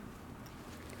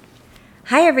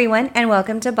Hi, everyone, and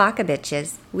welcome to Baka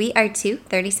Bitches. We are two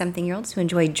 30-something-year-olds who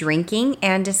enjoy drinking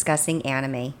and discussing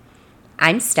anime.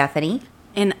 I'm Stephanie.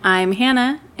 And I'm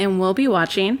Hannah, and we'll be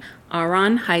watching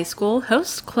Aron High School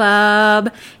Host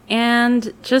Club.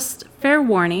 And just fair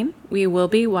warning, we will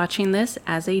be watching this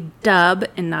as a dub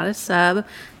and not a sub.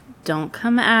 Don't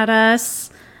come at us.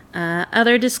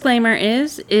 Other disclaimer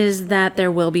is that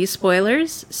there will be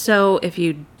spoilers. So if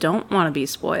you don't want to be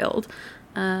spoiled,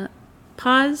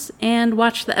 pause and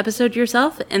watch the episode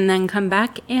yourself and then come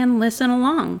back and listen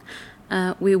along.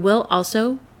 We will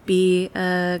also be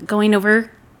going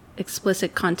over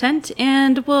explicit content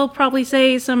and we'll probably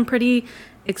say some pretty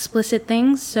explicit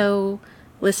things. So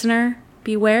listener,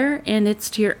 beware, and it's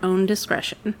to your own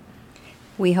discretion.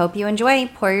 We hope you enjoy.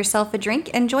 Pour yourself a drink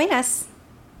and join us.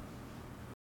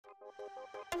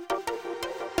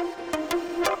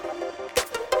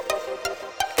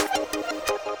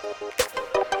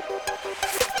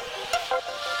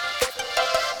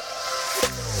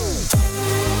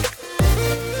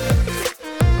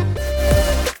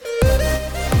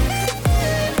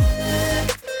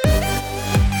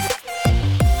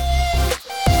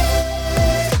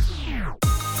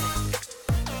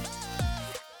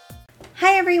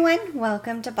 Hi everyone,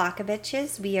 welcome to Baka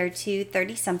Bitches. We are two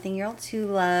 30-something-year-olds who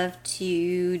love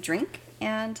to drink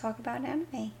and talk about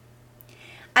anime.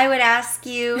 I would ask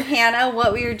you, Hannah,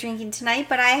 what we were drinking tonight,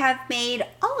 but I have made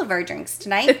all of our drinks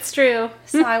tonight. It's true.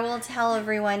 So I will tell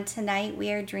everyone tonight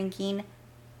we are drinking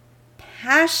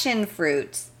passion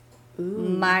fruit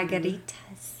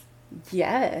margaritas.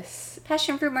 Yes.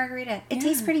 Passion fruit margarita. It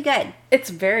tastes pretty good. It's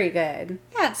very good.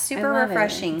 Yeah, it's super I love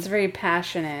refreshing. It's very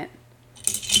passionate.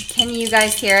 Can you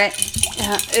guys hear it?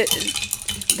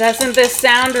 Doesn't this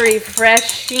sound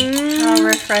refreshing? How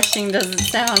refreshing does it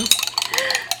sound?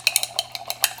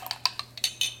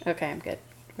 Okay, I'm good.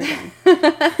 We're done.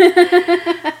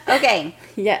 Okay.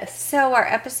 Yes. So our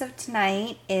episode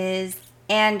tonight is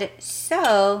And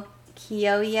So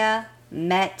Kyoya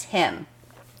Met Him.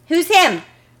 Who's him?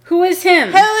 Who is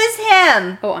him? Who is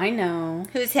him? Oh, I know.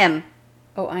 Who's him?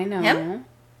 Oh, I know. Him?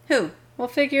 Who? We'll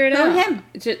figure it Who out. him?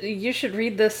 You should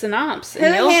read the synopsis.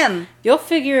 Who him? You'll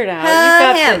figure it out.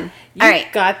 Who him? You All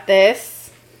right. got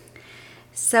this.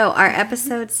 So our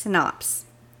episode synopsis.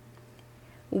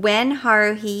 When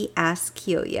Haruhi asks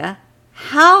Kyoya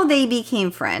how they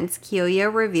became friends,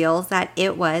 Kyoya reveals that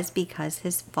it was because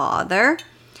his father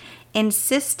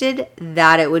insisted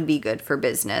that it would be good for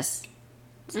business.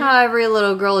 It's how every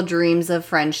little girl dreams of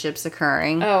friendships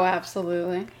occurring. Oh,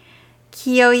 absolutely.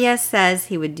 Kyoya says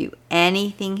he would do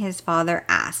anything his father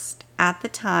asked at the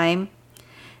time,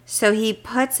 so he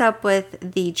puts up with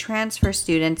the transfer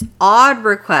students' odd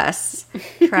requests,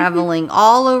 traveling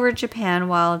all over Japan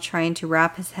while trying to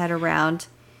wrap his head around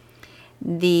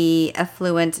the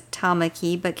affluent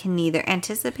Tamaki, but can neither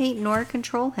anticipate nor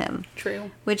control him.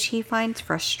 True. Which he finds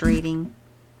frustrating.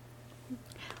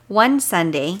 One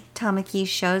Sunday, Tamaki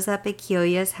shows up at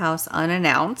Kyoya's house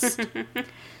unannounced.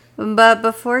 But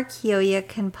before Kyoya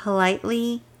can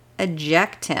politely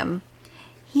eject him,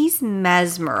 he's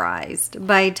mesmerized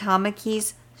by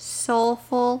Tamaki's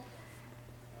soulful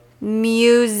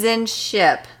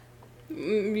musicianship.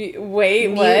 Wait,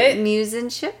 what?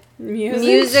 Musicianship? Music?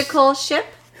 Musical ship?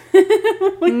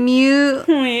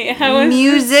 Wait, how is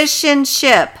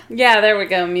musicianship. Yeah, there we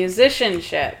go.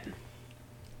 Musicianship.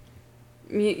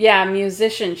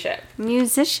 Musicianship.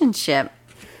 Musicianship.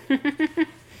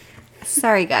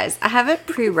 Sorry, guys. I haven't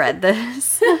pre-read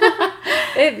this.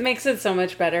 It makes it so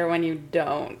much better when you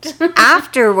don't.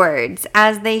 Afterwards,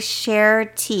 as they share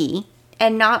tea,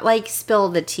 and not like spill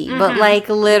the tea, but like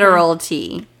literal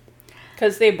tea.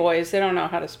 Because they don't know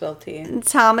how to spell tea.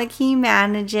 Tamaki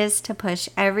manages to push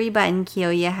every button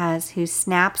Kyoya has, who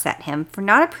snaps at him for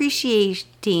not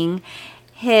appreciating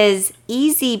his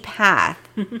easy path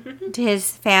to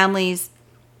his family's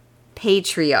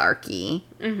patriarchy,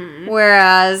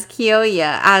 whereas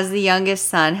Kyoya, as the youngest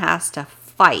son, has to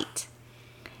fight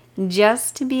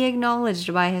just to be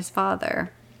acknowledged by his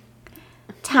father.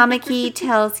 Tamaki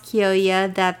tells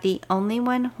Kyoya that the only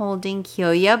one holding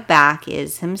Kyoya back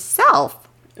is himself.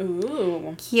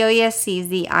 Ooh. Kyoya sees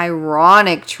the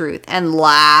ironic truth and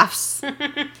laughs,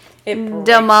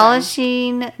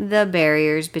 demolishing the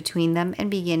barriers between them and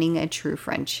beginning a true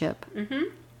friendship.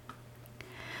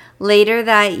 Later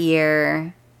that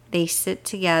year, they sit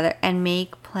together and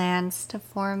make plans to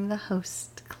form the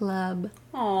host club.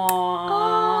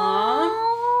 Aww.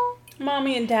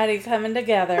 Mommy and Daddy coming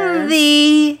together. And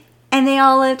they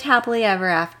all lived happily ever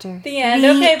after. The end.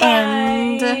 Okay,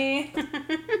 bye.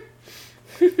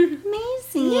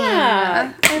 Amazing.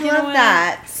 Yeah. I love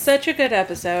that. Such a good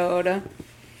episode.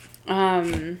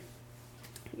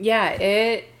 Yeah,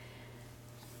 it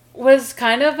was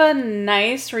kind of a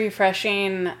nice,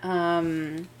 refreshing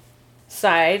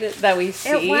side that we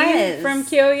see from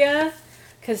Kyoya.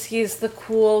 Because he's the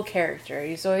cool character.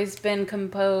 He's always been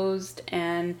composed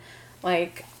and,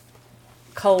 like,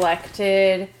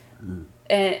 collected.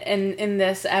 And in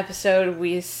this episode,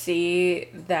 we see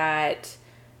that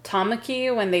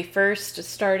Tamaki, when they first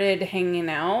started hanging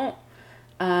out,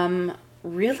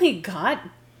 really got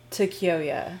to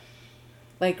Kyoya.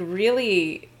 Like,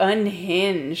 really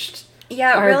unhinged.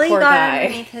 Yeah, it really got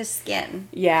underneath his skin.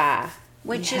 Yeah.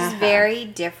 Which is very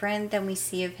different than we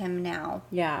see of him now.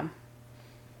 Yeah.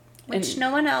 Which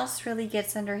no one else really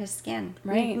gets under his skin.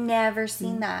 Right. We've never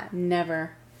seen that.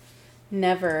 Never.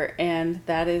 And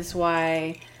that is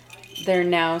why they're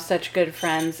now such good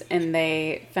friends, and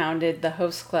they founded the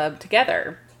host club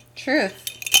together. Truth.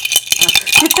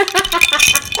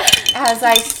 As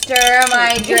I stir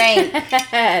my drink.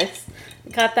 Yes.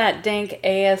 Got that dank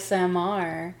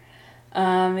ASMR.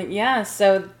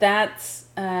 So that's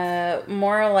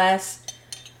more or less,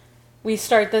 we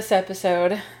start this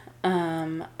episode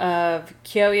of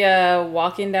Kyoya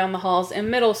walking down the halls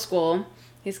in middle school.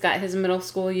 He's got his middle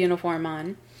school uniform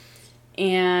on.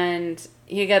 And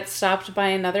he gets stopped by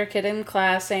another kid in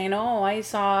class saying, "Oh, I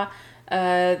saw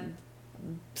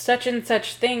such and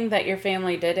such thing that your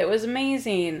family did. It was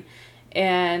amazing."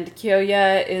 And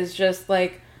Kyoya is just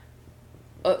like,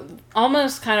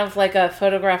 almost kind of like a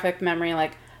photographic memory,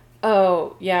 like,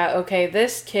 "Oh, yeah, okay,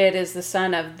 this kid is the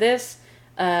son of this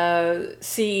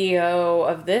CEO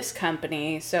of this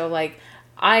company, so, like,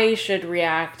 I should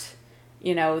react,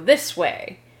 this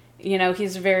way."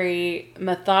 He's very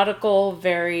methodical,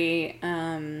 very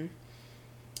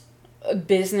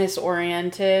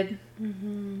business-oriented,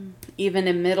 even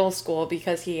in middle school,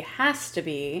 because he has to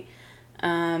be,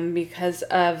 because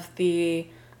of the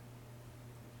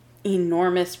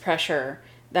enormous pressure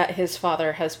that his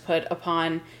father has put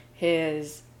upon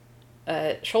his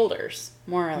shoulders,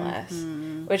 more or less,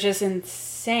 which is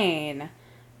insane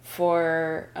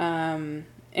for,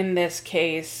 in this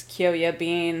case, Kyoya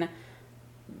being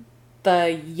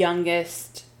the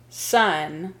youngest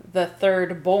son, the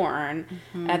third born.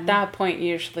 At that point,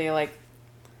 usually, like,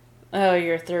 "Oh,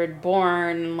 you're third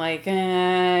born, like,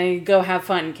 go have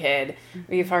fun, kid.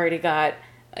 We've already got,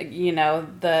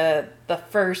 the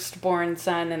firstborn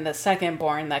son and the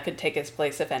secondborn that could take his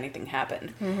place if anything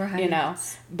happened." Right.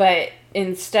 But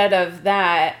instead of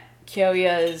that,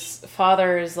 Kyoya's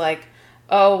father is like,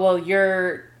 "Oh, well,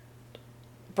 your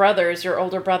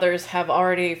older brothers have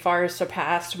already far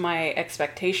surpassed my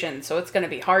expectations, so it's going to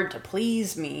be hard to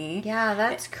please me." Yeah,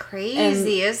 that's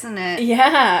crazy, isn't it?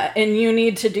 Yeah, and you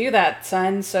need to do that,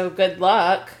 son, so good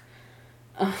luck.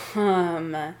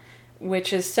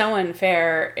 Which is so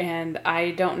unfair, and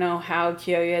I don't know how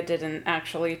Kyoya didn't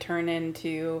actually turn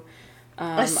into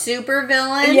a super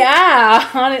villain?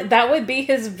 Yeah, that would be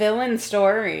his villain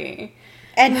story.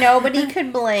 And nobody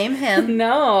could blame him.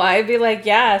 No, I'd be like,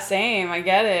 yeah, same, I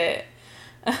get it.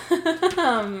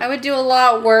 I would do a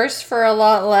lot worse for a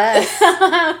lot less.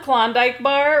 Klondike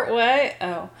bar? What?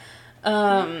 Oh.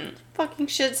 Fucking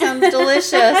shit sounds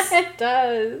delicious. It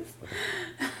does.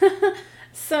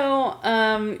 So,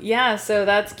 so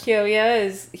that's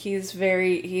Kyoya.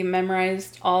 He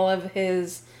memorized all of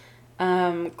his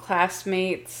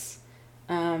classmates,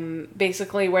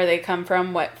 basically where they come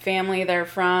from, what family they're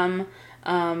from,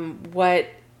 what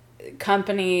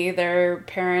company their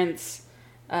parents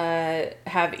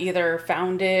have either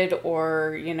founded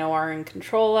or, are in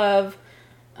control of.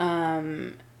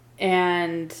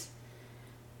 And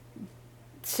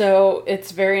so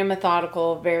it's very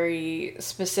methodical, very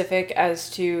specific as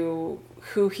to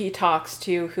who he talks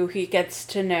to, who he gets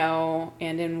to know,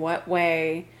 and in what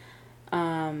way.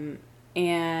 And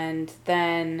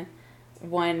then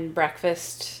one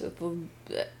breakfast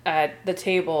at the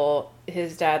table,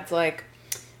 his dad's like,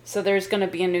 "So there's going to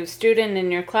be a new student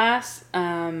in your class.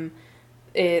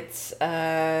 It's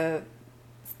the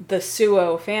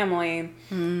Suo family.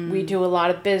 We do a lot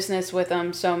of business with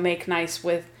them, so make nice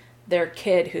with their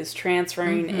kid who's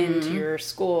transferring into your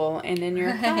school and in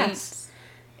your class."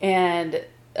 And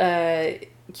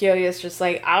Kyoya's just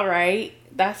like, "All right,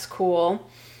 that's cool."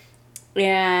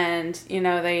 And,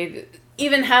 they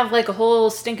even have, like, a whole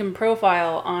stinking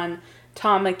profile on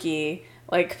Tamaki,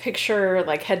 like, picture,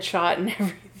 like, headshot and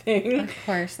everything. Of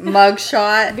course.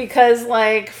 Mugshot. Because,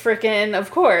 like, frickin', of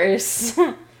course.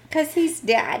 Because he's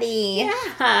daddy.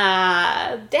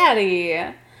 Yeah,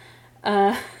 daddy.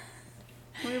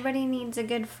 Everybody needs a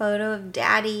good photo of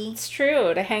daddy. It's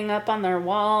true, to hang up on their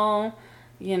wall,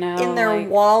 in their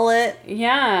wallet.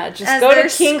 Yeah, just as go to their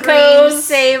Kinko's.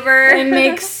 Screensaver. And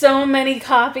make so many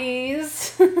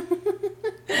copies.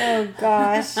 Oh,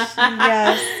 gosh.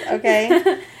 Yes.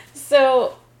 Okay.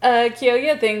 So,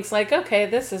 Kyoya thinks, like, okay,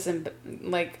 this isn't,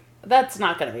 like, that's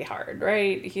not going to be hard,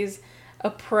 right? He's a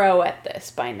pro at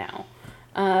this by now.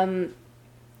 And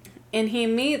he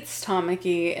meets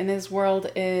Tamaki, and his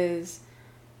world is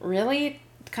really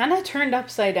kind of turned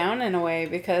upside down in a way,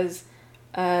 because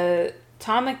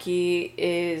Tamaki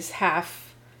is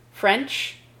half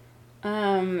French.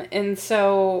 And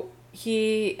so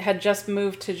he had just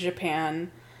moved to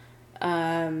Japan,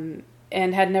 and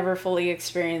had never fully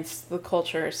experienced the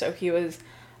culture. So he was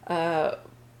a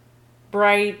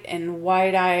bright and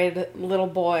wide-eyed little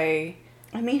boy.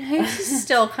 I mean, he's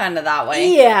still kind of that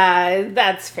way. Yeah,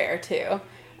 that's fair too.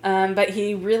 But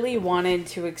he really wanted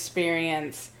to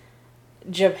experience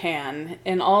Japan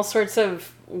in all sorts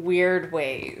of weird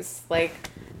ways. Like,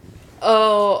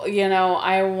 oh,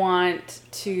 I want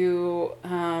to,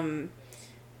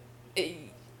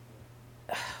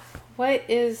 what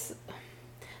is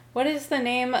the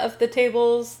name of the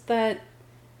tables that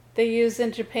they use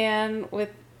in Japan with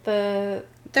the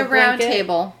round blanket?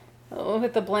 table.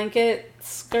 With the blanket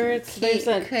skirts?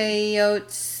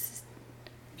 Coyotes.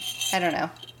 I don't know.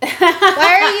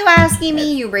 Why are you asking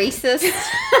me, you racist?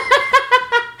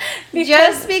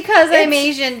 Just because I'm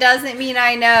Asian doesn't mean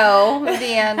I know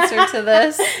the answer to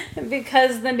this.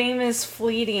 Because the name is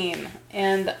fleeting,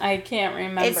 and I can't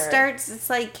remember. It's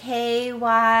like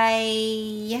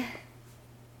K-Y...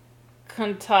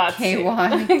 Kontatsu.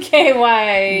 K-Y.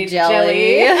 K-Y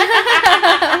jelly.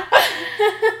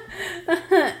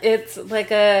 It's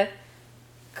like a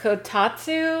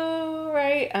kotatsu,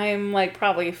 right? I'm like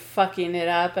probably fucking it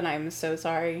up, and I'm so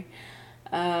sorry.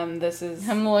 I'm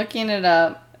looking it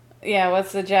up. Yeah,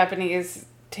 what's the Japanese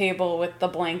table with the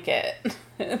blanket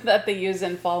that they use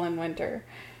in fall and winter?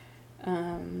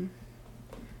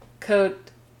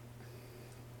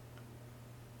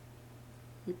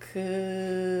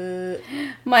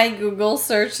 My Google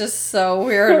search is so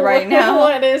weird right now.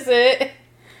 What is it?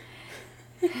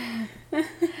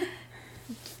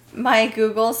 My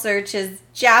Google search is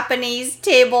Japanese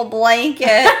table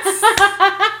blankets.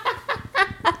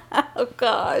 Oh,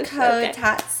 gosh.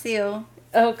 Kotatsu. Okay.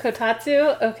 Oh,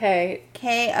 kotatsu? Okay.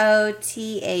 Kotatsu.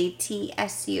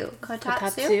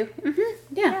 Kotatsu? Mm-hmm.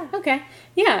 Yeah, okay.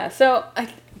 Yeah, so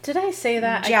did I say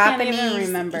that? Japanese I can't even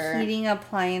remember. heating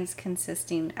appliance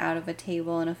consisting out of a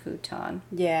table and a futon.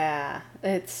 Yeah,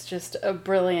 it's just a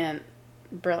brilliant,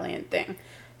 brilliant thing.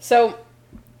 So...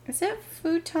 Is it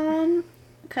futon?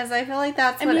 Because I feel like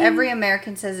that's what every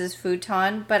American says is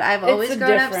futon, but I've always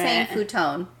grown up saying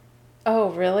futon. Oh,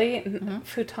 really? Mm-hmm.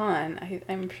 Futon.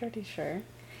 I'm pretty sure.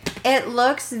 It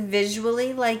looks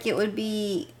visually like it would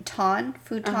be futon.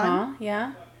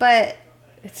 Yeah. But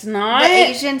it's not. The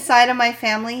Asian side of my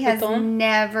family has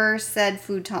never said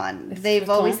futon. They've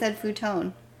always said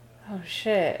futon. Oh,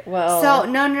 shit. Well. So,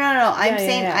 no. I'm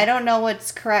saying I don't know what's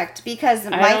correct because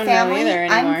my family,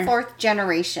 I'm fourth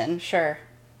generation. Sure.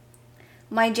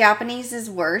 My Japanese is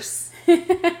worse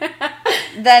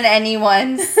than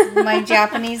anyone's. My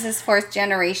Japanese is fourth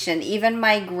generation. Even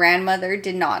my grandmother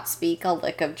did not speak a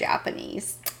lick of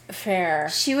Japanese. Fair.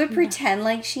 She would pretend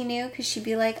like she knew because she'd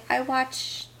be like, I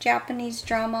watch Japanese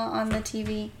drama on the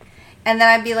TV. And then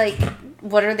I'd be like,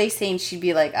 what are they saying? She'd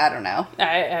be like, I don't know.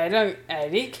 I don't,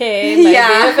 IDK, my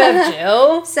BFF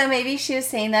Jill. So maybe she was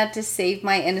saying that to save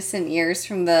my innocent ears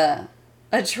from the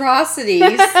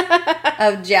atrocities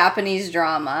of Japanese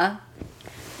drama.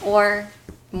 Or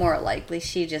more likely,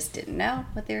 she just didn't know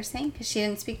what they were saying because she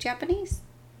didn't speak Japanese.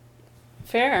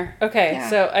 Fair. Okay,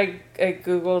 so I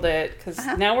Googled it because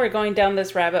now we're going down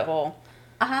this rabbit hole.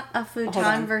 A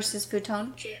futon versus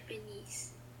futon. Japanese.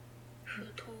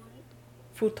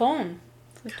 Futon.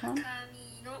 Futon. 畳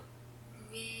の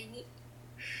上に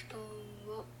布団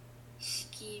を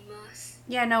敷きます。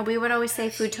 Yeah, no, we would always say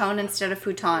futon instead of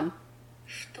futon.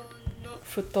 布団の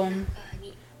Futon. 中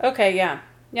に Okay, yeah.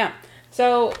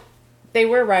 So they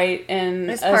were right,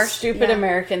 and stupid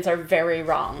Americans are very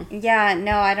wrong. Yeah,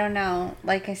 no, I don't know.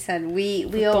 Like I said, we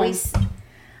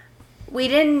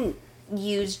didn't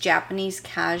use Japanese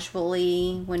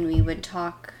casually when we would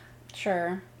talk.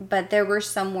 Sure. But there were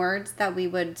some words that we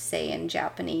would say in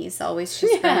Japanese, always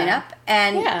just growing up.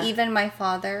 And even my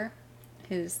father,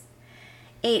 who's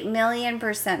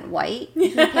 8,000,000% white,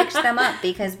 he picked them up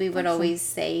because we would always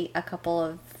say a couple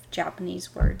of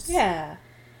Japanese words. Yeah.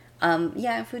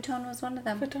 Futon was one of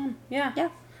them. Futon, yeah. Yeah.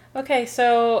 Okay,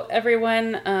 so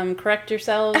everyone, correct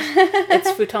yourselves.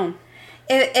 It's futon.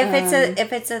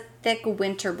 If it's a thick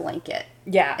winter blanket,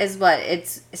 is what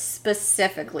it's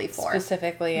specifically for.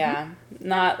 Specifically, yeah.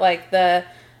 Not like the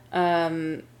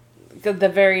the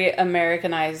very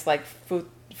Americanized, like,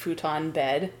 futon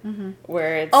bed,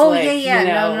 where it's Oh, like, yeah. you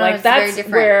know, No, like, it's very that's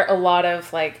different. where a lot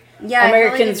of, like, Yeah, I feel like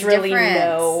Americans it's really different.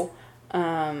 know,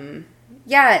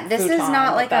 Yeah, this is futon,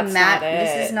 not but like a that's mat. not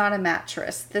This it. is not a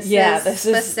mattress. This yeah, is this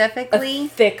specifically is a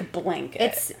thick blanket.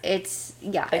 it's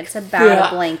Like, it's about yeah.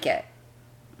 a blanket.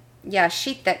 Yeah,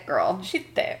 she thick girl. She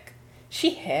thick.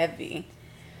 She heavy.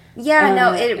 Yeah,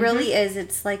 no, it really is.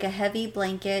 It's like a heavy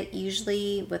blanket,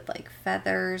 usually with like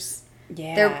feathers.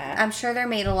 Yeah. I'm sure they're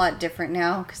made a lot different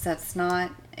now because that's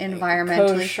not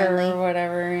environmentally Kosher friendly. or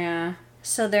whatever, yeah.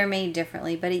 So they're made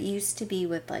differently, but it used to be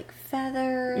with like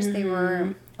feathers. They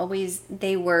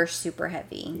were super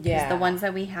heavy. Because Yeah. the ones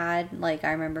that we had, like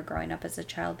I remember growing up as a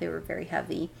child, they were very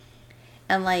heavy.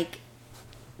 And like,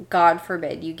 God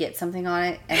forbid you get something on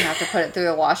it and have to put it through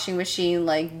the washing machine.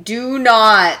 Like, do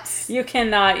not. You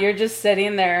cannot. You're just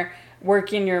sitting there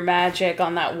working your magic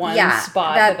on that one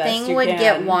spot. That the best thing you would can.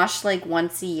 get washed like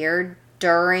once a year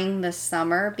during the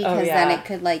summer because then yeah. it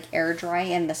could like air dry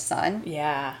in the sun.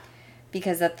 Yeah.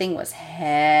 Because that thing was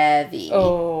heavy.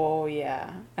 Oh,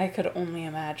 yeah. I could only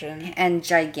imagine. And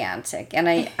gigantic.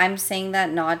 And I'm saying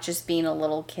that not just being a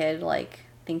little kid, like,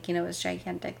 thinking it was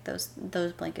gigantic. Those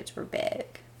blankets were big.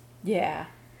 Yeah.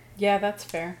 Yeah, that's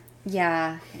fair.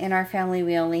 Yeah. In our family,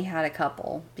 we only had a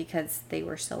couple because they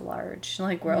were so large.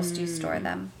 Like, where else do you store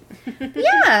them?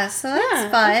 Yeah, so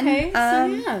that's fun. Okay, so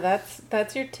yeah,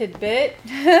 that's your tidbit.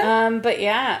 But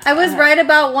yeah. I was right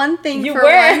about one thing you for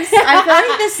were. once. I feel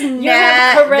like this You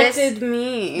have corrected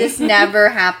me. This never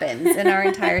happens in our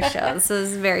entire show. This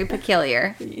is very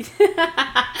peculiar.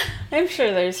 I'm sure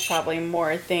there's probably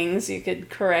more things you could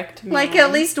correct me Like on.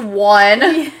 at least one.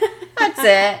 That's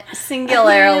it.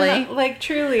 Singularly. I mean, like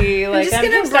truly. I'm Like just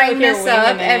going to out bring here this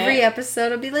up winging every it.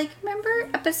 episode. I'll be like, remember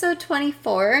episode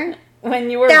 24?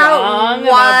 When you were That wrong.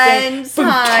 one time.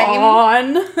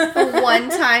 Futon. The one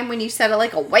time when you said it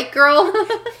like a white girl.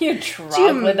 You Do you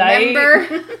troglodyte.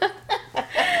 remember?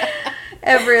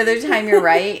 Every other time you're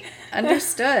right.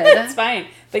 Understood. It's fine.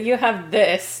 But you have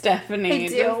this, Stephanie. I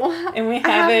do. And we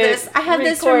have it. I have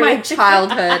this from my recorded.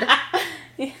 childhood.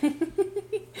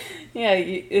 Yeah,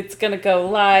 it's going to go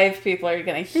live. People are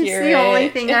going to hear It's it. the only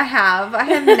thing I have. I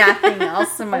have nothing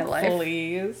else in my life.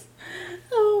 Please.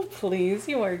 Oh, please.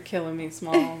 You are killing me,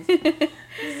 Smalls.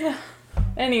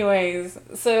 Anyways,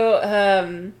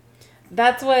 so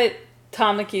that's what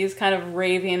Tamaki is kind of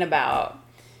raving about.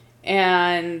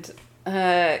 And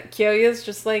Kyoya's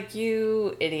just like,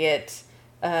 you idiot.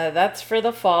 That's for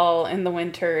the fall and the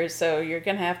winter, so you're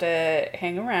going to have to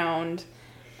hang around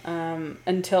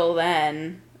until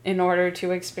then in order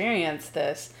to experience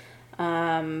this.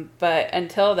 But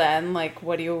until then, like,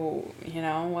 what do you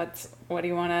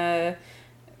want to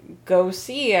go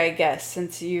see, I guess,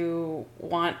 since you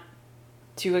want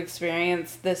to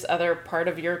experience this other part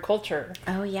of your culture.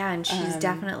 Oh, yeah, and she's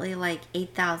definitely like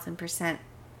 8,000%.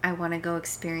 I want to go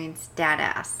experience dad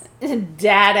ass.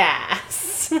 Dad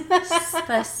ass.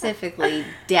 Specifically,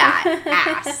 dad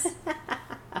ass.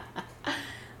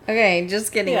 Okay,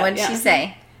 just kidding. Yeah, What'd she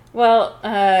say? Well,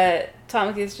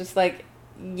 Tamaki's just like,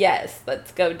 yes,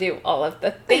 let's go do all of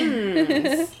the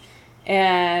things.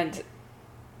 And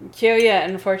Kyoya,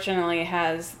 unfortunately,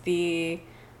 has the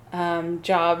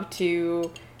job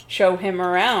to show him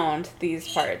around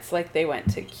these parts. Like, they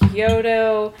went to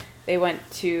Kyoto, they went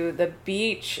to the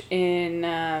beach in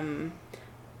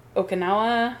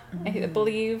Okinawa, I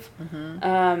believe.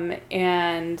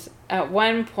 And at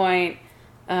one point,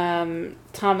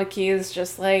 Tamaki is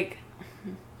just like,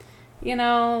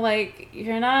 like,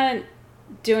 you're not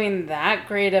doing that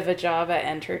great of a job at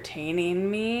entertaining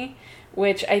me,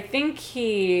 which I think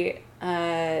he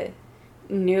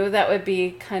knew that would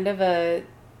be kind of a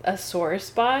sore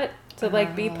spot to,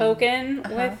 like, be poking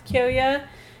with Kyoya.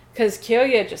 Because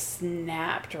Kyoya just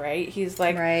snapped, right? He's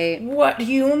like, Right. What do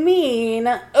you mean?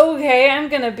 Okay, I'm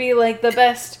going to be, like, the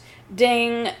best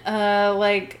dang,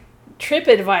 like,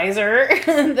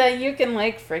 TripAdvisor that you can,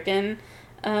 like, frickin'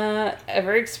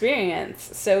 ever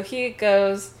experience. So he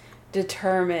goes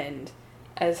determined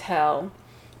as hell.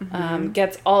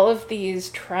 Gets all of these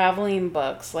traveling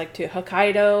books, like, to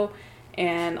Hokkaido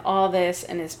and all this,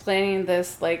 and is planning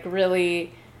this, like,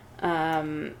 really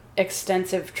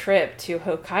extensive trip to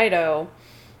Hokkaido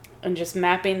and just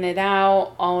mapping it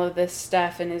out, all of this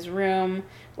stuff in his room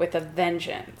with a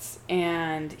vengeance.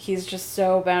 And he's just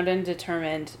so bound and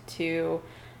determined to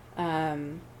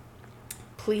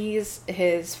please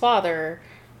his father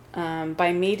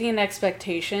by meeting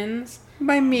expectations.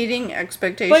 By meeting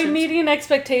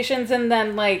expectations. And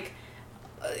then, like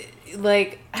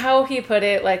how he put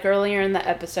it, like, earlier in the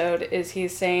episode, is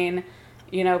he's saying,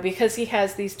 you know, because he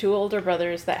has these two older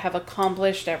brothers that have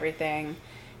accomplished everything,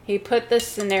 he put this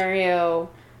scenario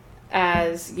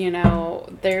as, you know,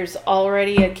 there's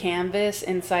already a canvas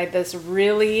inside this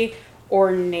really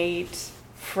ornate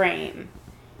frame.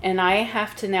 And I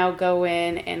have to now go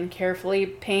in and carefully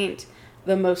paint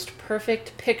the most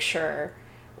perfect picture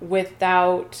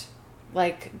without,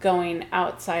 like, going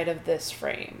outside of this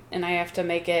frame. And I have to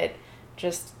make it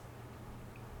just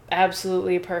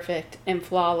absolutely perfect and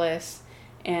flawless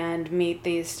and meet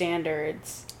these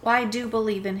standards. Well, I do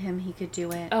believe in him. He could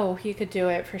do it. Oh, he could do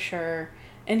it for sure.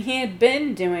 And he had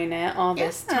been doing it all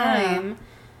this time.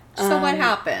 So what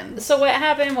happened? So what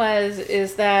happened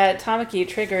is that Tamaki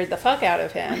triggered the fuck out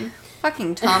of him.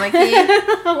 Fucking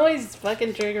Tamaki. Always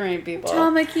fucking triggering people.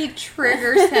 Tamaki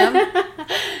triggers him.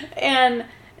 And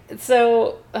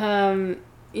so,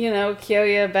 you know,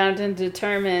 Kyoya, bound and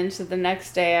determined, the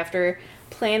next day after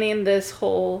planning this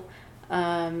whole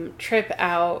trip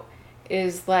out,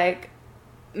 is like,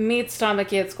 meets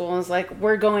Tamaki at school and is like,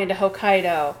 we're going to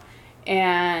Hokkaido.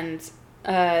 And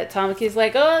Tamaki's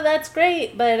like, oh, that's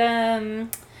great, but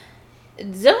don't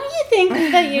you think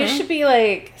that you should be,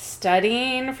 like,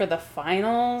 studying for the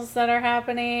finals that are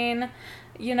happening?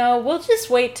 You know, we'll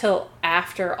just wait till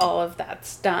after all of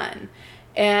that's done.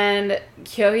 And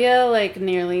Kyoya, like,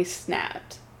 nearly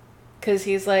snapped. Because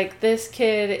he's like, this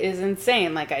kid is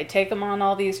insane. Like, I take him on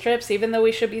all these trips, even though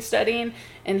we should be studying.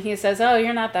 And he says, oh,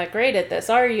 you're not that great at this,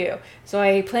 are you? So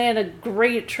I planned a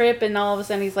great trip, and all of a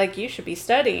sudden he's like, you should be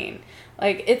studying.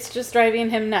 Like, it's just driving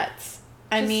him nuts.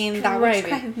 I mean, that would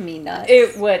drive me nuts.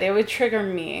 It would. It would trigger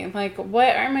me. Like,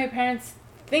 what are my parents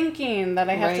thinking that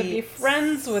I have to be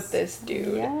friends with this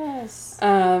dude? Yes.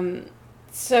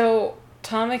 So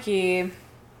Tamaki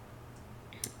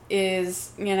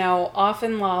is, you know, off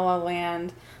in La La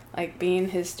Land, like, being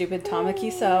his stupid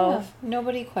Tamaki self.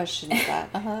 Nobody questions that.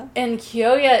 And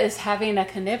Kyoya is having a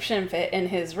conniption fit in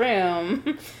his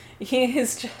room. He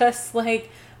is just, like,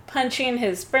 punching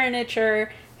his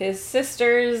furniture. His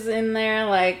sister's in there,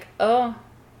 like, oh,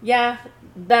 yeah,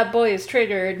 that boy is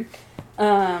triggered.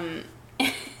 And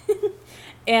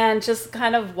just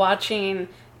kind of watching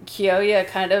Kyoya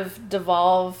kind of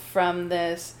devolve from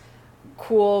this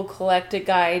cool, collected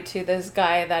guy to this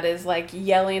guy that is, like,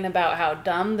 yelling about how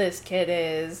dumb this kid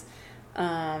is,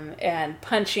 and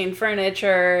punching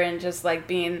furniture and just, like,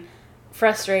 being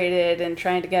frustrated and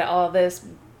trying to get all this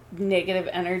negative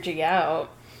energy out.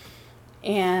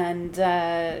 And,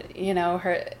 you know,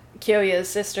 Kyoya's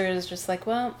sister is just like,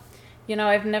 well, you know,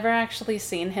 I've never actually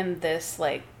seen him this,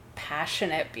 like,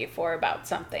 passionate before about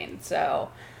something, so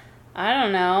I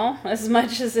don't know. As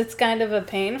much as it's kind of a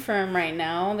pain for him right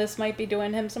now, this might be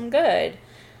doing him some good.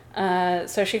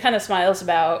 So she kind of smiles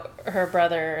about her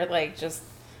brother, like, just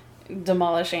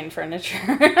demolishing furniture.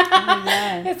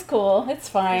 Yes. It's cool. It's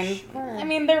fine. Sure. I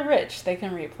mean, they're rich. They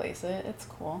can replace it. It's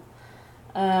cool.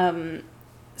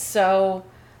 So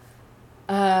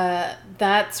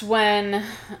that's when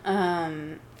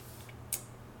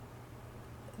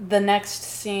the next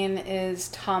scene is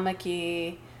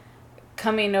Tamaki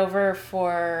coming over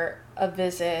for a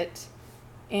visit,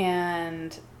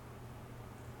 and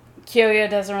Kyoya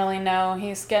doesn't really know.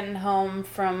 He's getting home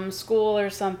from school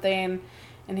or something,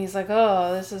 and he's like,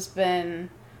 oh, this has been,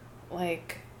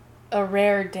 like, a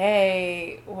rare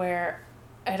day where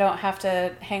I don't have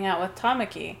to hang out with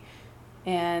Tamaki.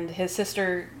 And his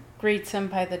sister greets him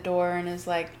by the door and is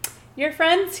like, your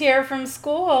friend's here from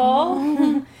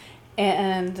school.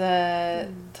 And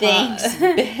thanks,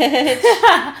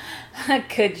 bitch.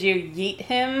 Could you yeet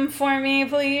him for me,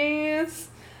 please?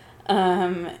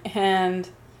 And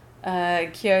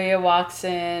Kyoya walks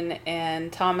in,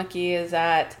 and Tamaki is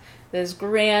at this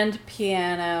grand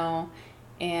piano,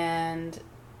 and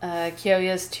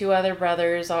Kyoya's two other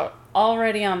brothers are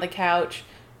already on the couch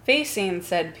facing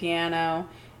said piano,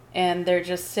 and they're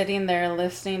just sitting there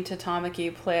listening to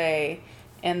Tamaki play,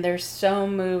 and they're so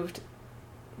moved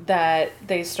that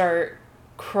they start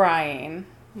crying.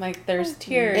 Like, there's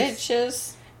tears.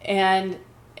 Bitches. And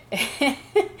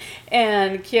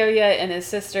and Kyoya and his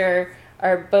sister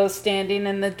are both standing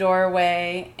in the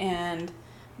doorway, and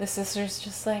the sister's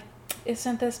just like,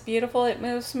 isn't this beautiful? It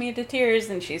moves me to tears.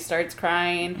 And she starts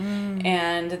crying.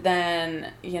 And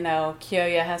then, you know,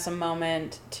 Kyoya has a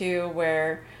moment too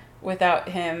where, without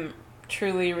him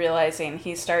truly realizing,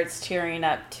 he starts tearing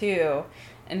up too.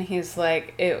 And he's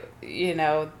like, you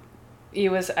know, he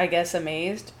was, I guess,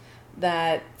 amazed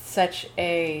that such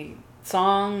a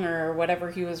song or whatever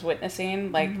he was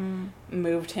witnessing, like,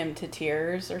 moved him to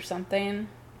tears or something.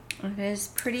 It is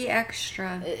pretty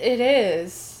extra. It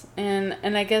is.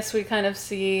 And I guess we kind of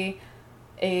see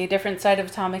a different side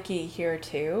of Tamaki here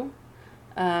too.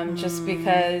 Just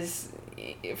because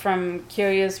from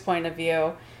Kyoya's point of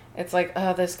view, it's like,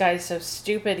 oh, this guy's so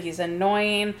stupid. He's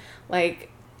annoying.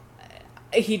 Like,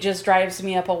 he just drives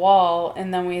me up a wall.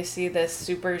 And then we see this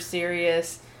super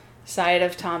serious side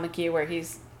of Tamaki where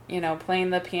he's,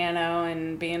 playing the piano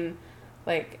and being,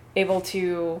 like, able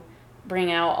to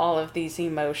bring out all of these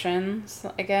emotions,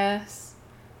 I guess.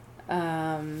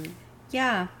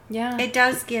 Yeah. Yeah. It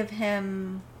does give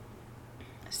him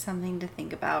something to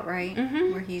think about, right?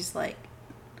 Mm-hmm. Where he's like,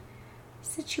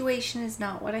 situation is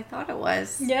not what I thought it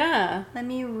was. Yeah. Let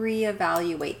me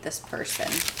reevaluate this person.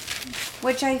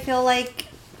 Which I feel like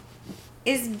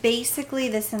is basically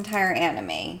this entire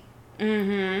anime.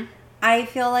 Mm-hmm. I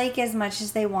feel like as much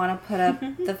as they want to put up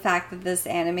the fact that this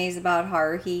anime is about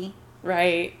Haruhi,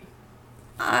 Right.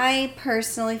 I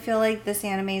personally feel like this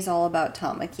anime is all about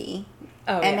Tamaki.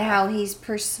 Oh, and yeah. how he's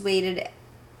persuaded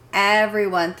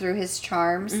everyone through his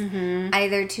charms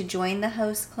either to join the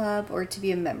host club or to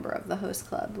be a member of the host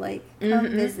club. Like,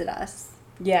 come visit us.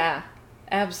 Yeah,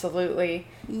 absolutely.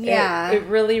 Yeah. It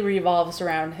really revolves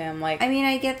around him. Like, I mean,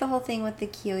 I get the whole thing with the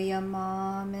Kyoya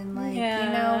mom and,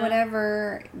 like,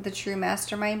 whatever, the true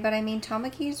mastermind. But, I mean,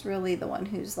 Tamaki's really the one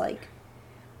who's, like,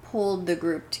 pulled the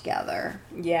group together.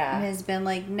 Yeah. And has been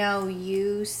like, no,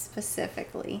 you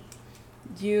specifically.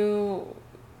 You're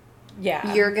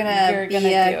gonna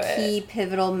be a key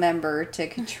pivotal member to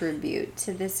contribute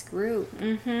to this group.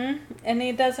 Mm-hmm. And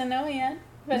he doesn't know yet.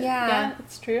 But yeah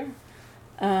it's true.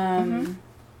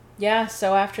 Yeah,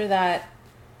 so after that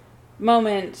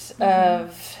moment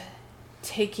of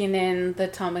taking in the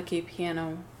Tamaki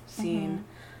piano scene,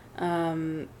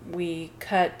 we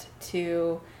cut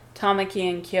to Tamaki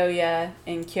and Kyoya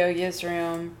in Kyoya's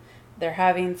room. They're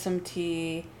having some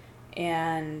tea,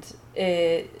 and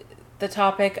the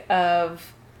topic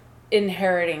of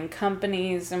inheriting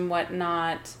companies and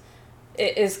whatnot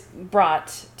is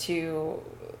brought to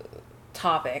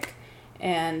topic.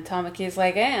 And Tamaki's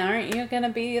like, hey, aren't you going to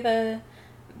be the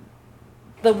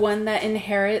one that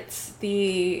inherits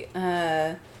the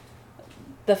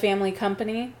family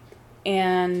company?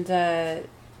 And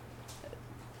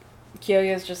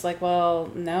Kyoya's just like, well,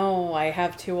 no, I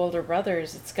have 2 older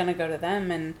brothers. It's going to go to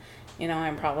them, and,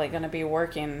 I'm probably going to be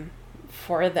working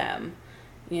for them,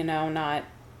 not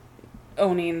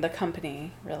owning the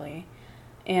company, really.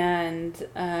 And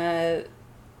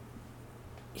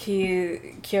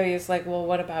Kyoya's like, well,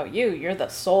 what about you? You're the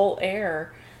sole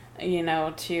heir,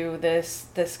 to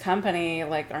this company.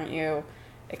 Like, aren't you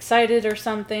excited or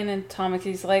something? And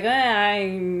Tamaki's like,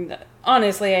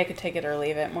 honestly, I could take it or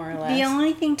leave it, more or less. The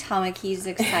only thing Tamaki's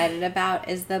excited about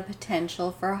is the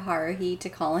potential for Haruhi to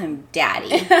call him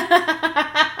daddy.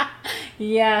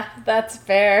 Yeah, that's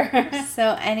fair.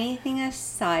 So anything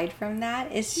aside from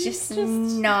that is just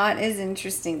not as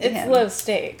interesting to him. It's low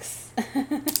stakes.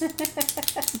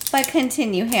 But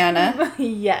continue, Hannah.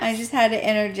 Yes. I just had to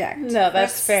interject. No,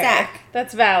 that's fair. Sec.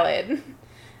 That's valid.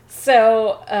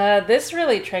 So, this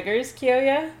really triggers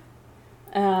Kyoya.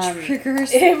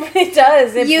 Triggers? It really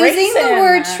does. It Using breaks the him.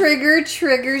 word trigger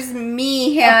triggers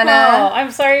me, Hannah. Oh,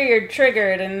 I'm sorry you're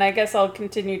triggered, and I guess I'll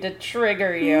continue to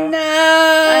trigger you. No,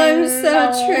 I'm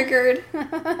so triggered.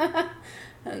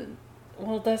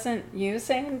 Well, doesn't you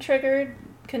saying triggered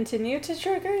continue to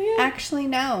trigger you? Actually,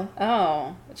 no.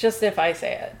 Oh, just if I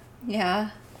say it.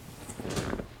 Yeah.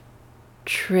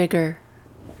 Trigger.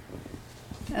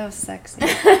 Oh, sexy.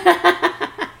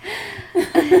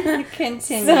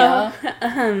 Continue.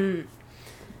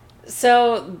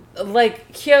 So,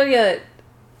 like, Kyoya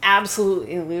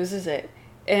absolutely loses it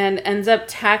and ends up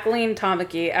tackling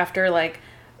Tamaki after, like,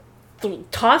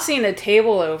 tossing a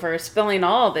table over, spilling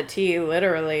all the tea,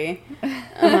 literally,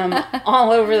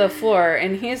 all over the floor.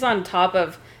 And he's on top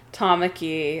of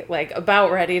Tamaki, like,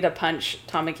 about ready to punch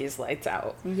Tamaki's lights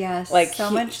out. Yes, like so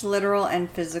much literal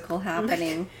and physical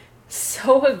happening.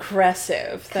 So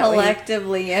aggressive.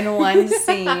 Collectively in one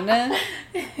scene.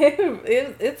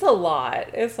 It's a lot.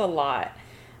 It's a lot.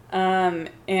 And,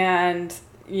 like,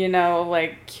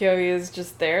 Kyoya's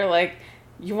just there, like,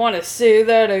 you want to say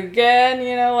that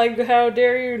again? Like, how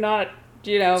dare you not,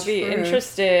 be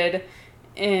interested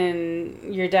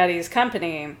in your daddy's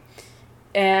company?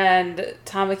 And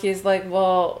Tamaki's like,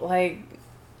 well, like,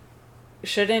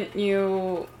 shouldn't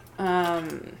you,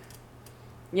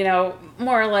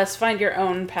 more or less find your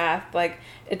own path? Like,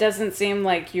 it doesn't seem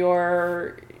like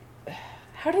you're,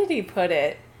 how did he put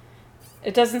it?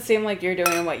 It doesn't seem like you're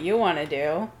doing what you want to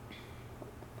do.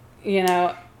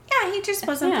 Yeah, he just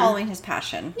wasn't following his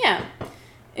passion. Yeah.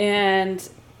 And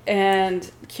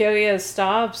Kyoya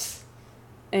stops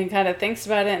and kind of thinks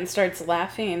about it and starts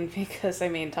laughing because, I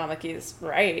mean, Tamaki's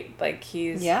right. Like,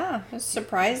 he's... Yeah, it's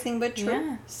surprising but true.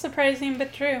 Yeah, surprising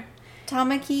but true.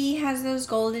 Tamaki has those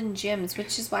golden gems,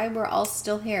 which is why we're all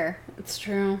still here. It's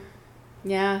true.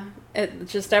 Yeah. It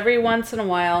just every once in a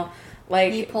while,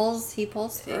 like... He pulls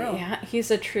through. Yeah, he's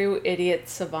a true idiot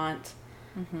savant.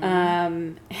 Mm-hmm.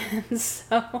 And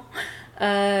so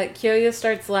Kyoya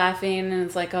starts laughing and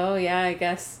it's like, oh yeah, I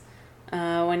guess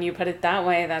when you put it that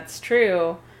way, that's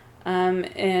true.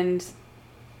 And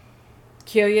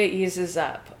Kyoya eases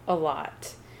up a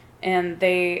lot. And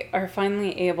they are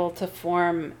finally able to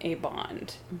form a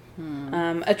bond.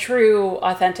 Mm-hmm. A true,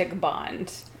 authentic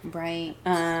bond. Right.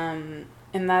 And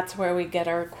that's where we get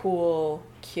our cool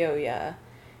Kyoya.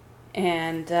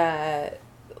 And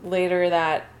later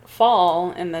that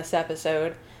fall in this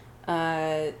episode,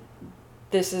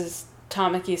 this is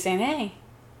Tamaki saying, hey,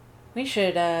 we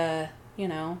should,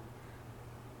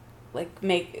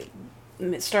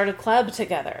 start a club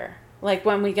together. Like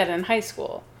when we get in high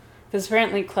school. Because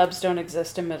apparently clubs don't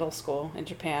exist in middle school in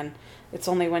Japan. It's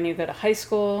only when you go to high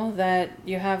school that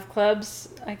you have clubs,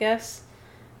 I guess.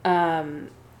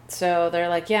 So they're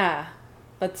like, yeah,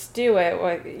 let's do it.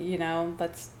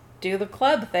 Let's do the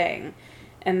club thing.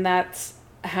 And that's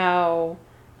how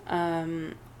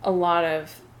not a lot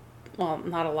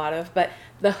of, but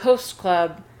the host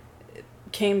club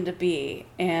came to be.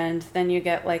 And then you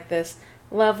get like this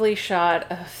lovely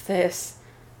shot of this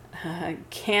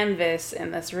canvas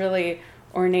in this really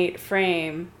ornate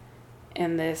frame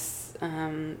and this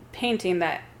painting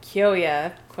that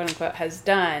Kyoya, quote unquote, has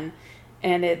done,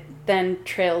 and it then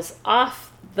trails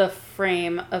off the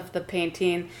frame of the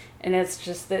painting, and it's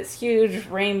just this huge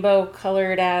rainbow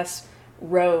colored ass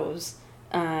rose,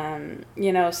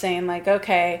 saying like,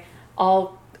 okay,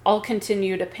 I'll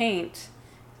continue to paint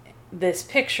this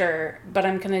picture, but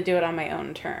I'm gonna do it on my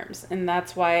own terms. And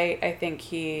that's why I think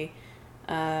he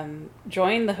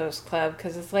joined the host club,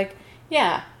 because it's like,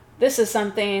 yeah, this is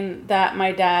something that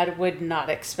my dad would not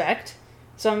expect,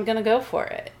 so I'm gonna go for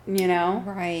it,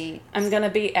 Right. I'm gonna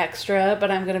be extra, but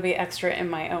I'm gonna be extra in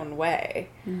my own way.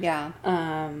 Yeah.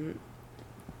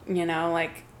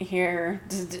 Like, here,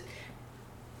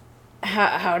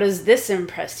 how does this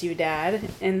impress you, Dad?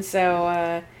 And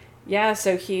so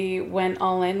so he went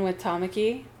all in with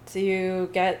Tamaki to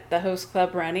get the host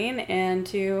club running and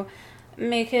to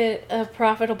make it a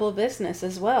profitable business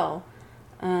as well.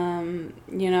 So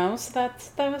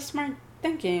that was smart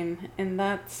thinking, and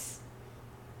that's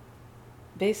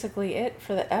basically it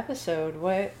for the episode.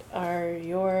 What are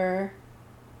your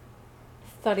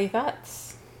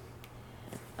thoughts?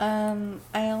 I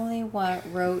only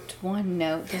wrote one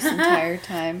note this entire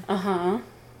time. Uh-huh.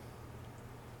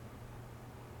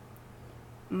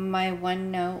 My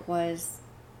one note was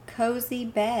cozy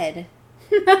bed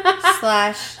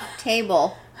 /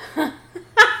 table.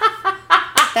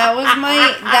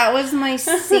 That was my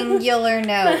singular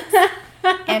note.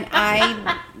 And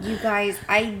you guys,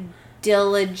 I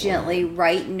diligently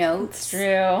write notes. It's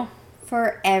true.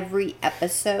 For every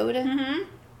episode. Mm-hmm.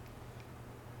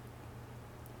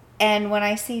 And when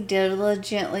I say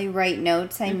diligently write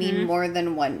notes, I mean more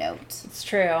than one note. It's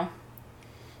true.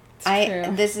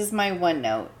 This is my one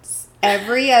note.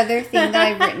 Every other thing that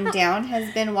I've written down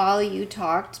has been while you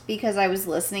talked, because I was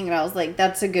listening and I was like,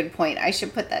 that's a good point. I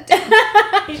should put that down.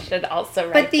 You should also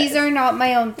write But these are not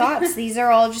my own thoughts. These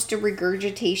are all just a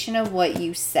regurgitation of what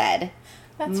you said.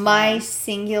 That's my fine.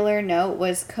 singular note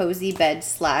was cozy bed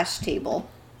 / table.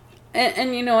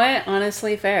 And you know what?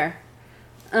 Honestly, fair.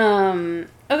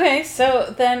 Okay,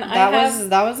 so then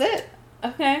That was it.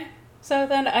 Okay. So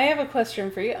then I have a question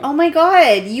for you. Oh my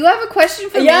god, you have a question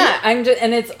for me? Yeah, and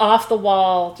it's off the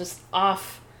wall,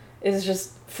 it's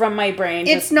just from my brain.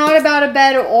 It's not about a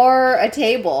bed or a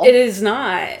table. It is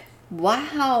not.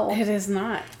 Wow. It is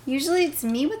not. Usually it's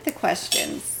me with the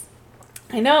questions.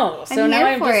 I know. So now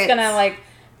I'm just gonna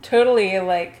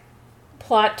totally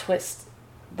plot twist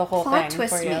the whole thing Plot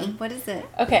twist for you. me. What is it?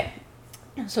 Okay.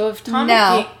 So if Tamaki...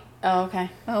 No. Oh,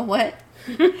 okay. Oh, what?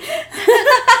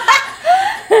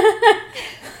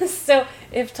 So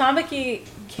if Tamaki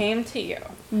came to you...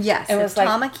 Yes. It was like...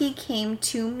 Tamaki came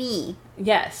to me.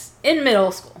 Yes. In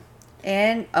middle school.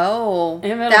 And,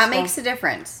 that makes a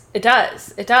difference. It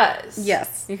does. It does.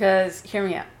 Yes. Because, hear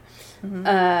me out. Mm-hmm.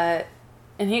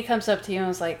 And he comes up to you and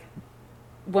was like,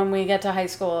 when we get to high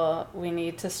school, we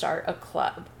need to start a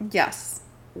club. Yes.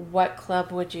 What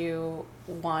club would you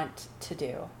want to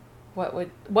do?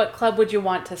 What club would you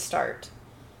want to start?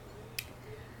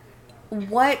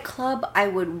 What club I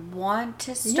would want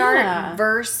to start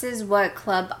versus what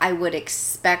club I would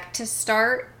expect to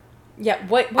start. Yeah,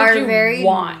 what would are you very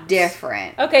want?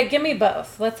 different. Okay, give me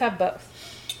both. Let's have both.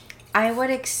 I would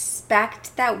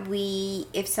expect that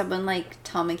if someone like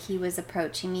Tamaki was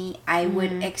approaching me, I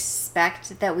would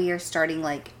expect that we are starting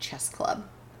like chess club.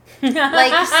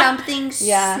 Like something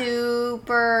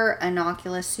super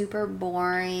innocuous, super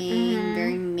boring,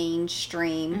 very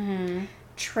mainstream,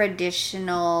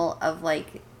 traditional of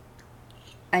like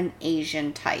an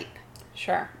Asian type.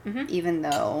 Sure. Even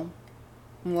though,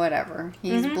 whatever,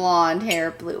 he's blonde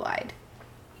hair, blue-eyed.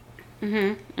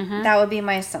 That would be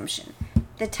my assumption.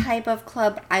 The type of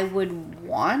club I would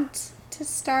want to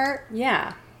start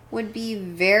would be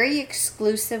very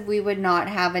exclusive. We would not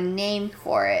have a name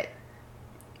for it.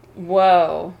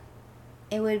 Whoa.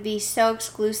 It would be so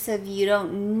exclusive you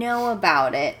don't know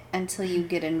about it until you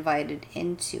get invited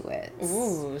into it.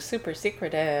 Ooh, super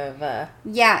secretive.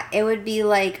 Yeah, it would be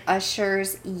like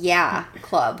Usher's Yeah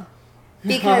Club.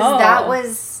 Because that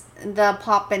was the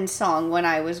poppin' song when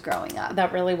I was growing up.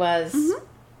 That really was.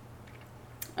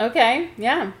 Okay,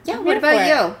 yeah. Yeah, what about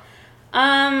you?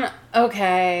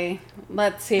 Okay,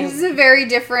 let's see. This is a very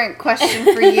different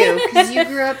question for you because you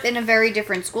grew up in a very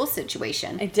different school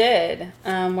situation. I did,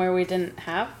 where we didn't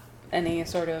have any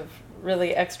sort of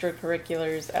really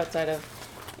extracurriculars outside of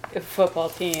a football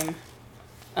team.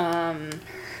 Heard,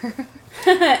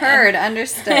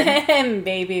 understood. And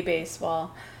baby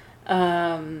baseball.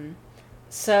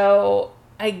 So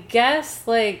I guess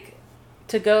like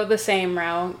to go the same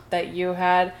route that you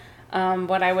had,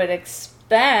 what I would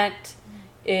expect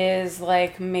is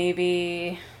like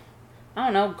maybe, I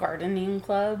don't know, gardening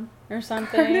club or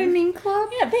something. Gardening club?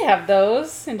 Yeah, they have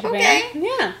those in Japan. Okay.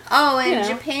 Yeah. Oh, in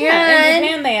Japan. Yeah, in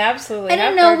Japan they absolutely I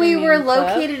have didn't know we were gardening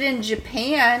club. located in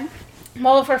Japan.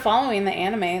 Well, if we're following the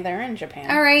anime, they're in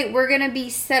Japan. All right, we're going to be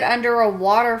set under a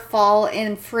waterfall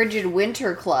in Frigid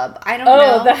Winter Club. I don't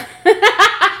know.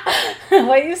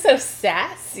 Why are you so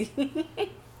sassy?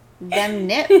 Them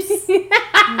nips.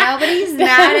 Nobody's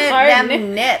mad at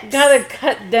them nips. Gotta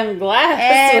cut them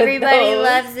glass. Everybody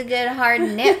loves a good hard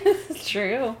nip. It's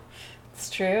true.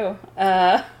 It's true.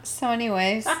 So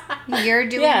anyways, you're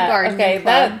doing yeah, gardening okay,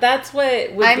 club. that's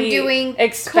what would I'm be doing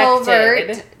expected.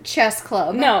 covert chess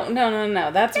club. No.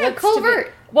 That's Yeah, what's covert.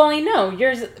 To be, well, I know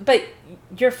yours, but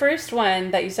your first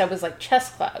one that you said was like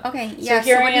chess club. Okay, yeah. So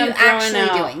here what I are am you throwing actually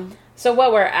out- doing? So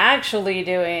what we're actually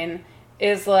doing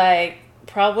is like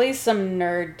probably some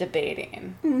nerd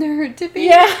debating. Nerd debate.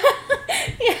 Yeah.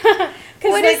 Yeah.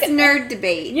 What like, is nerd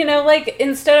debate? You know, like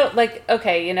instead of like,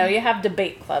 okay, you know, you have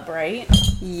debate club, right?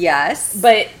 Yes.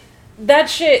 But that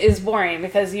shit is boring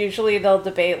because usually they'll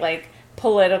debate like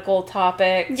political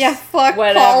topics. Yeah, fuck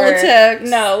whatever. politics.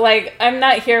 No, like I'm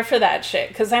not here for that shit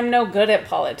because I'm no good at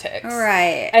politics.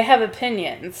 Right. I have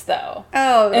opinions though.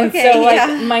 Oh, okay. And so like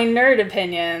yeah. my nerd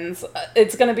opinions,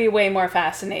 it's going to be way more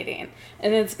fascinating.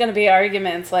 And it's going to be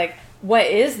arguments like, what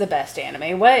is the best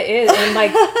anime? What is, and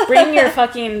like bring your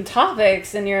fucking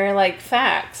topics and your like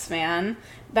facts, man.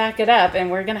 Back it up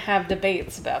and we're going to have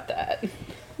debates about that.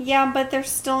 Yeah, but there's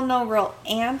still no real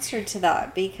answer to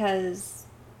that because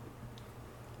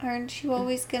aren't you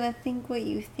always going to think what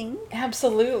you think?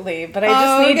 Absolutely, but I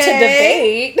just need to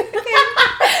debate.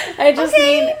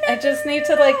 I just need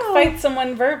to like fight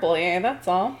someone verbally, that's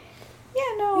all.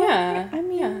 Yeah, no. Yeah. I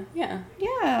mean, yeah.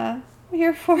 I'm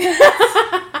here for it.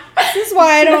 This is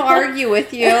why I don't argue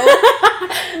with you.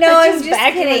 No, I'm just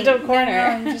back kidding. into a corner. No,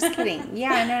 I'm just kidding.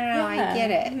 Yeah, no, I get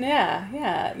it.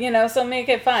 Yeah. You know, so make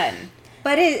it fun.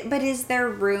 But is there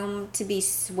room to be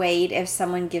swayed if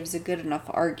someone gives a good enough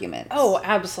argument? Oh,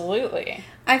 absolutely.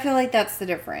 I feel like that's the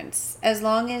difference. As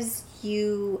long as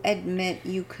you admit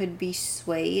you could be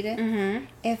swayed,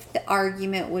 if the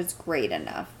argument was great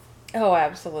enough. Oh,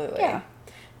 absolutely. Yeah.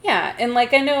 Yeah, and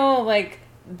like I know like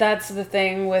that's the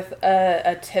thing with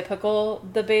a typical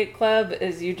debate club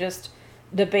is you just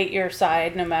debate your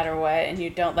side no matter what and you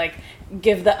don't like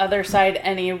give the other side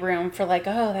any room for like,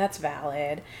 oh, that's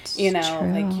valid. You know,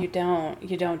 true. like you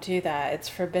don't do that. It's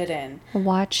forbidden.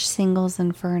 Watch Singles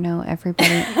Inferno, everybody.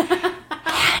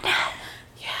 Hannah.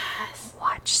 Yes.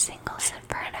 Watch Singles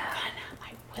Inferno.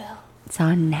 I will. It's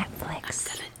on Netflix.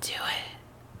 I'm gonna do it.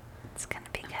 It's gonna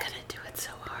be good. I'm gonna do it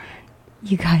so hard.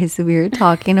 You guys, we were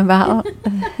talking about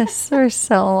this for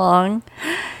so long.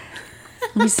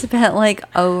 We spent like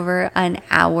over an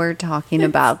hour talking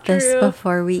about this true.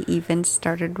 before we even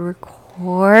started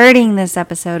recording this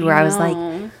episode where I was like,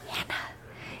 Hannah,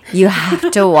 you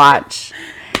have to watch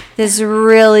this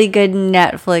really good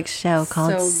Netflix show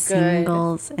called So good.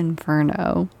 Singles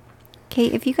Inferno. Okay,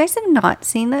 if you guys have not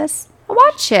seen this,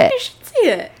 watch it. You should see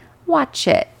it. Watch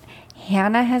it.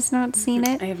 Hannah has not seen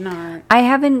it. I have not. I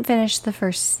haven't finished the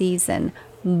first season,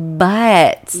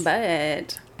 but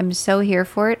I'm so here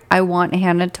for it. I want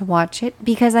Hannah to watch it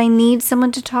because I need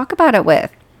someone to talk about it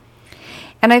with.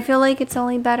 And I feel like it's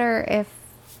only better if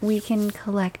we can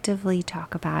collectively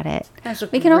talk about it. As a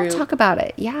we can all group. talk about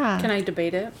it. Yeah. Can I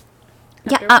debate it?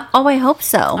 Yeah. I hope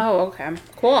so. Oh, okay.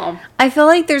 Cool. I feel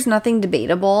like there's nothing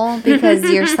debatable because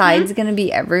your side's going to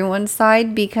be everyone's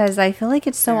side because I feel like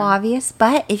it's so obvious.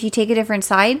 But if you take a different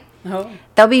side,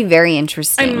 that'll be very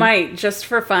interesting. I might, just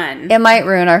for fun. It might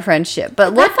ruin our friendship,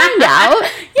 but we'll find out.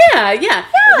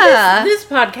 Yeah. This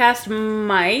podcast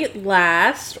might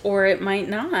last or it might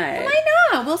not. Why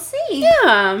not? We'll see.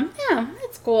 Yeah,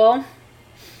 it's cool.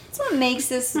 That's what makes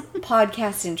this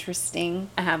podcast interesting.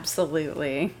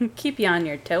 Absolutely. Keep you on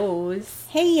your toes.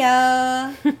 Hey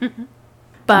ya.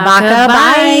 Baka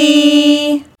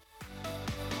bye.